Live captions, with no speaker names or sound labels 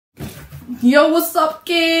Yo, what's up,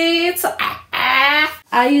 kids?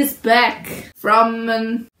 I is back from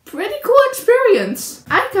a pretty cool experience.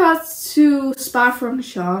 I got to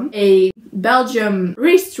Spa-Francorchamps, a Belgium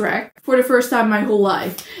racetrack, for the first time in my whole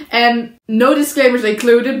life. And no disclaimers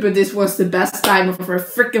included, but this was the best time of our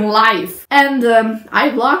freaking life. And I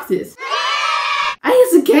vlogged it. I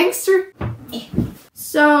is a gangster.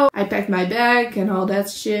 So I packed my bag and all that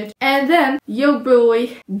shit. And then, yo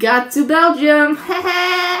boy, got to Belgium.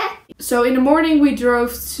 So in the morning we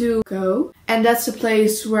drove to Go. And that's a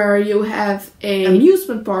place where you have an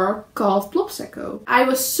amusement park called PEEPZ. I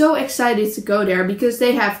was so excited to go there because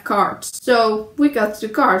they have carts. So we got to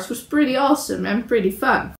the carts. It was pretty awesome and pretty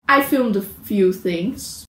fun. I filmed a few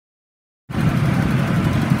things.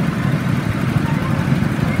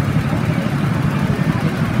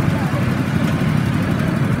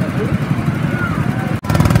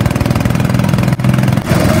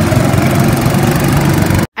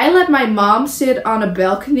 My mom sit on a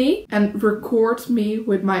balcony and record me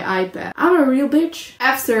with my iPad. I'm a real bitch.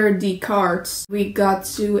 After the carts, we got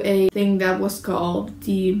to a thing that was called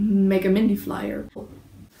the Mega Mindy Flyer.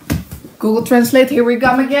 Google Translate, here we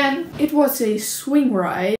come again. It was a swing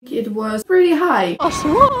ride. It was pretty high.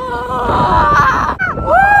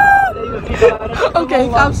 Okay,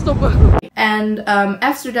 gaan stoppen. And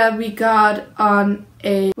after that we got on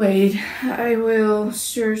a... Wait, I will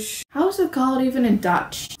search... How is it called even in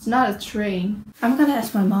Dutch? It's not a train. I'm gonna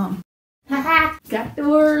ask my mom. Haha, got the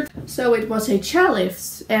word. So it was a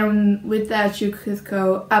chairlift, and with that you could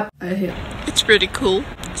go up a hill. It's pretty cool.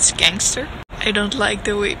 It's gangster. I don't like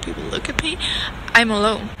the way people look at me. I'm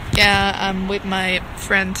alone. Yeah, I'm with my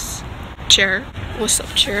friend's chair. What's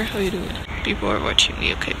up, chair? How you doing? People are watching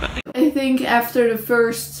me. Okay, bye. I think after the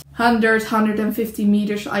first 150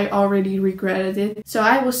 meters I already regretted it. So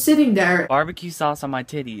I was sitting there. Barbecue sauce on my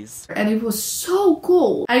titties. And it was so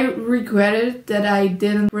cold. I regretted that I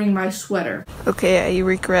didn't bring my sweater. Okay, I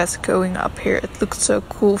regret going up here. It looked so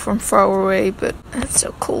cool from far away, but it's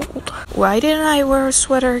so cold. Why didn't I wear a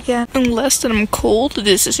sweater again? Unless that I'm cold,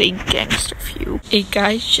 this is a gangster view. A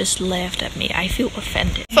guy just laughed at me. I feel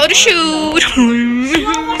offended. Photo shoot!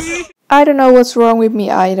 I don't know what's wrong with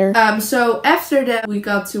me either. So after that we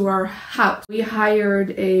got to our house. We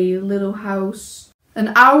hired a little house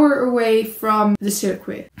an hour away from the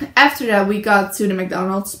circuit. After that we got to the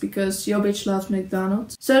McDonald's because yo bitch loves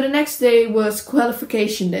McDonald's. So the next day was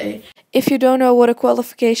qualification day. If you don't know what a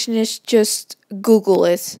qualification is, just Google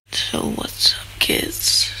it. So what's up,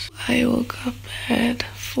 kids? I woke up at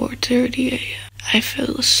 4:30 a.m. I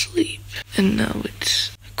fell asleep and now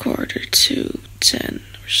it's 10:15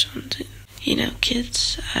 or something. You know,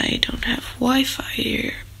 kids, I don't have Wi-Fi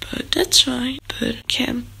here, but that's fine. But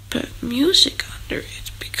can't put music under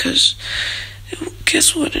it because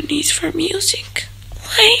guess what I need for music?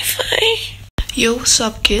 Wi-Fi. Yo, what's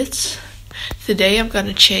up, kids? Today I'm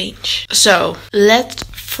gonna change. So let's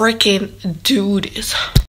freaking do this.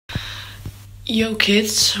 Yo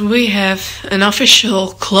kids, we have an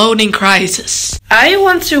official clothing crisis. I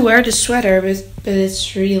want to wear the sweater, but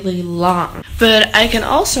it's really long. But I can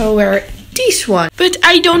also wear this one. But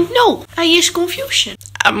I don't know. I use confusion.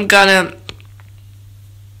 I'm gonna...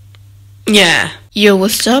 Yeah. Yo,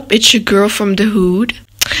 what's up? It's your girl from the hood.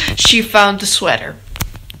 She found the sweater.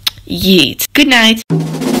 Yeet. Good night.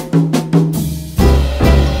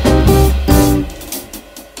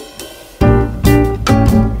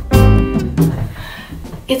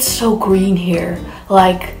 It's so green here.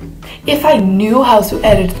 Like, if I knew how to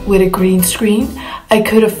edit with a green screen, I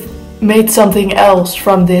could have made something else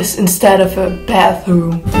from this instead of a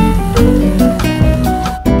bathroom.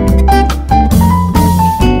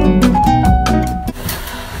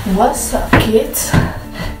 What's up, kids?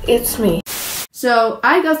 It's me. So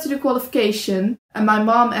I got to the qualification and my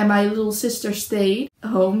mom and my little sister stayed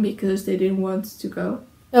home because they didn't want to go.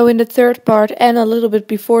 So in the third part and a little bit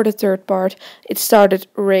before the third part, it started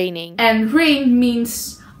raining. And rain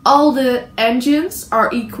means all the engines are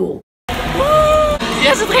equal.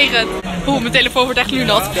 Yes, het regent. Oeh, mijn telefoon wordt echt nu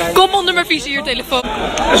nat. Kom onder mijn vizier, telefoon.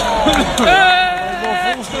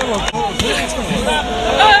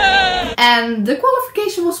 And the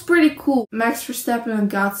qualification was pretty cool. Max Verstappen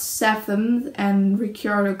got 7th and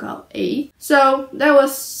Ricciardo got 8th. So that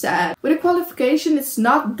was sad. With the qualification, it's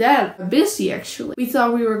not that busy actually. We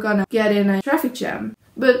thought we were gonna get in a traffic jam.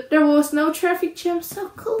 But there was no traffic jam,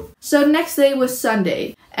 so cool. So the next day was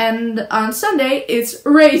Sunday. And on Sunday, it's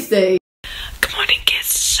race day. Good morning, kids.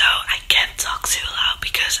 So I can't talk too loud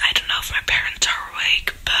because I don't know if my parents are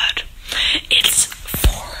awake, but it's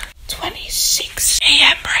 4:26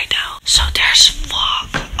 a.m. right now. So there's fog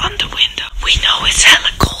on the window. We know it's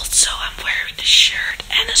hella cold, so I'm wearing a shirt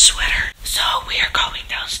and a sweater. we're going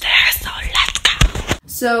downstairs, so let's go.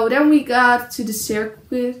 So then we got to the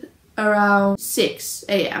circuit around 6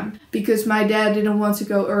 a.m. because my dad didn't want to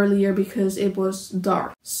go earlier because it was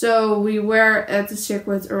dark. So we were at the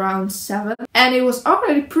circuit around 7 and it was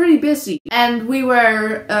already pretty busy. And we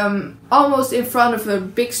were almost in front of a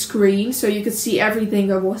big screen so you could see everything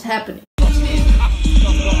that was happening.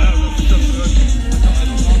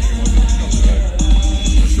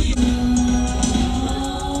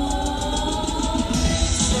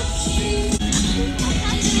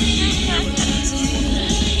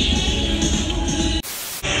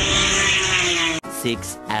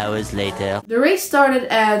 6 hours later. The race started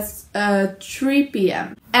at 3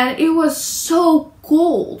 p.m. and it was so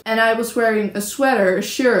cold. And I was wearing a sweater, a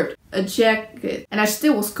shirt, a jacket, and I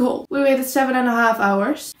still was cold. We waited 7.5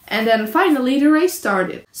 hours and then finally the race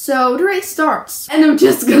started. So the race starts and I'm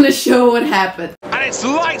just gonna show what happened. And it's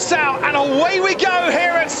lights out and away we go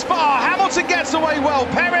here at Spa. Hamilton gets away well,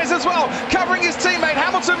 Perez as well, covering his teammate.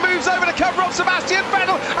 Hamilton moves over to cover up Sebastian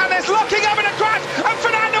Vettel and there's locking up in a crash and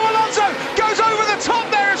Fernando Alonso goes over the top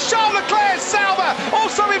there as Charles Leclerc's Sauber.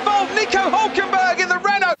 Also involved Nico Hulkenberg in the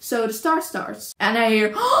Renault. So the start starts and I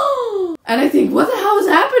hear, oh, and I think, what the hell is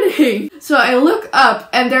happening? So I look up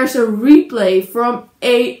and there's a replay from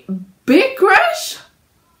a big crash.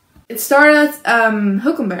 It started,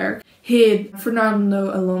 Hulkenberg hit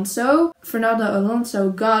Fernando Alonso. Fernando Alonso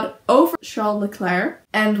got over Charles Leclerc.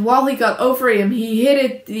 And while he got over him, he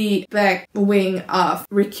hit the back wing of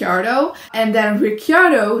Ricciardo. And then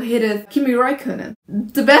Ricciardo hit Kimi Raikkonen.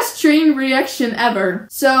 The best train reaction ever.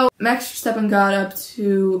 So Max Verstappen got up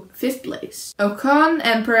to 5th place. Ocon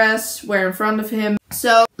and Perez were in front of him.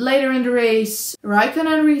 So later in the race,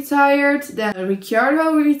 Raikkonen retired, then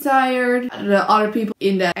Ricciardo retired, the other people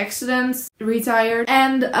in the accident retired.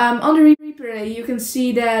 And on the replay, you can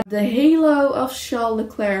see that the halo of Charles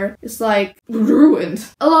Leclerc is like ruined.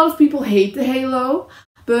 A lot of people hate the halo,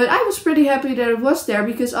 but I was pretty happy that it was there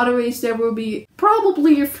because otherwise there will be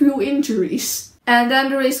probably a few injuries. And then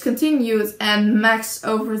the race continued and Max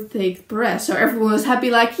overtaked Perez. So everyone was happy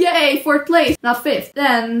like, yay, 4th place, not 5th.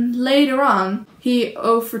 Then later on, he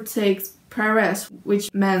overtaked Perez,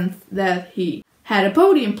 which meant that he had a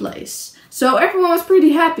podium place. So everyone was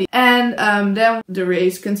pretty happy. And then the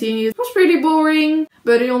race continued. It was pretty boring,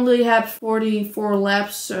 but it only had 44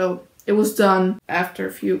 laps, so it was done after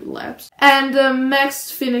a few laps. And Max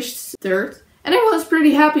finished 3rd. And I was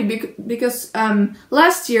pretty happy because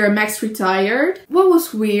last year Max retired. What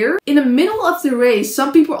was weird, in the middle of the race,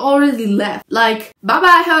 some people already left. Like,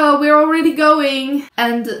 bye-bye ho, we're already going.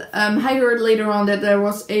 And I heard later on that there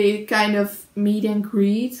was a kind of meet and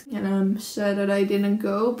greet. And I'm sad that I didn't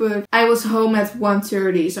go. But I was home at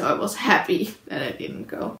 1:30, so I was happy that I didn't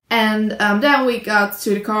go. And then we got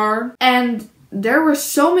to the car. And there were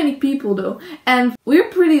so many people though, and we're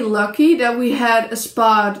pretty lucky that we had a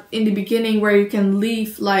spot in the beginning where you can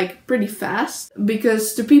leave like pretty fast,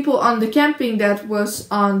 because the people on the camping that was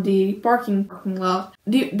on the parking lot,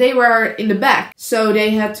 they were in the back, so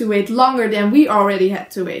they had to wait longer than we already had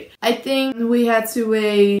to wait. I think we had to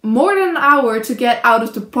wait more than an hour to get out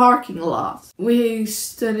of the parking lot. We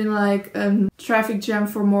stood in like a traffic jam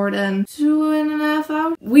for more than 2.5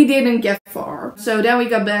 hours. We didn't get far, so then we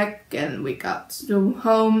got back and we got to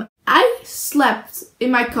home. I slept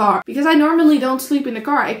in my car because I normally don't sleep in the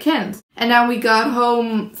car. I can't. And then we got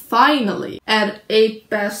home finally at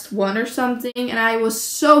 1:08 or something, and I was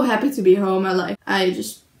so happy to be home. I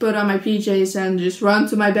just put on my PJs and just run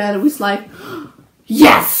to my bed. It was like,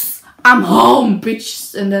 yes! I'm home,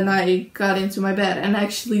 bitch! And then I got into my bed and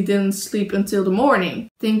actually didn't sleep until the morning,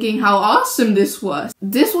 thinking how awesome this was.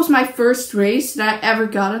 This was my first race that I ever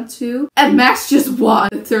got into, and Max just won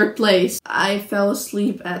the 3rd place. I fell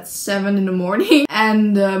asleep at 7 in the morning,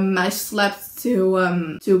 and I slept to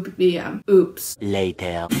p.m. Oops.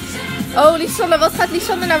 Later. Oh, Lisanne, wat gaat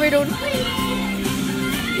Lisanne nou weer doen?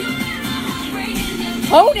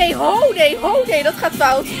 Oh nee, dat gaat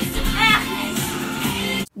fout.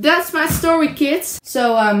 That's my story, kids.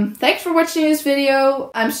 So, thanks for watching this video.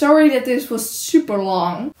 I'm sorry that this was super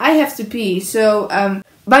long. I have to pee, so,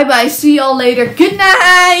 bye bye, see y'all later. Good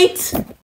night!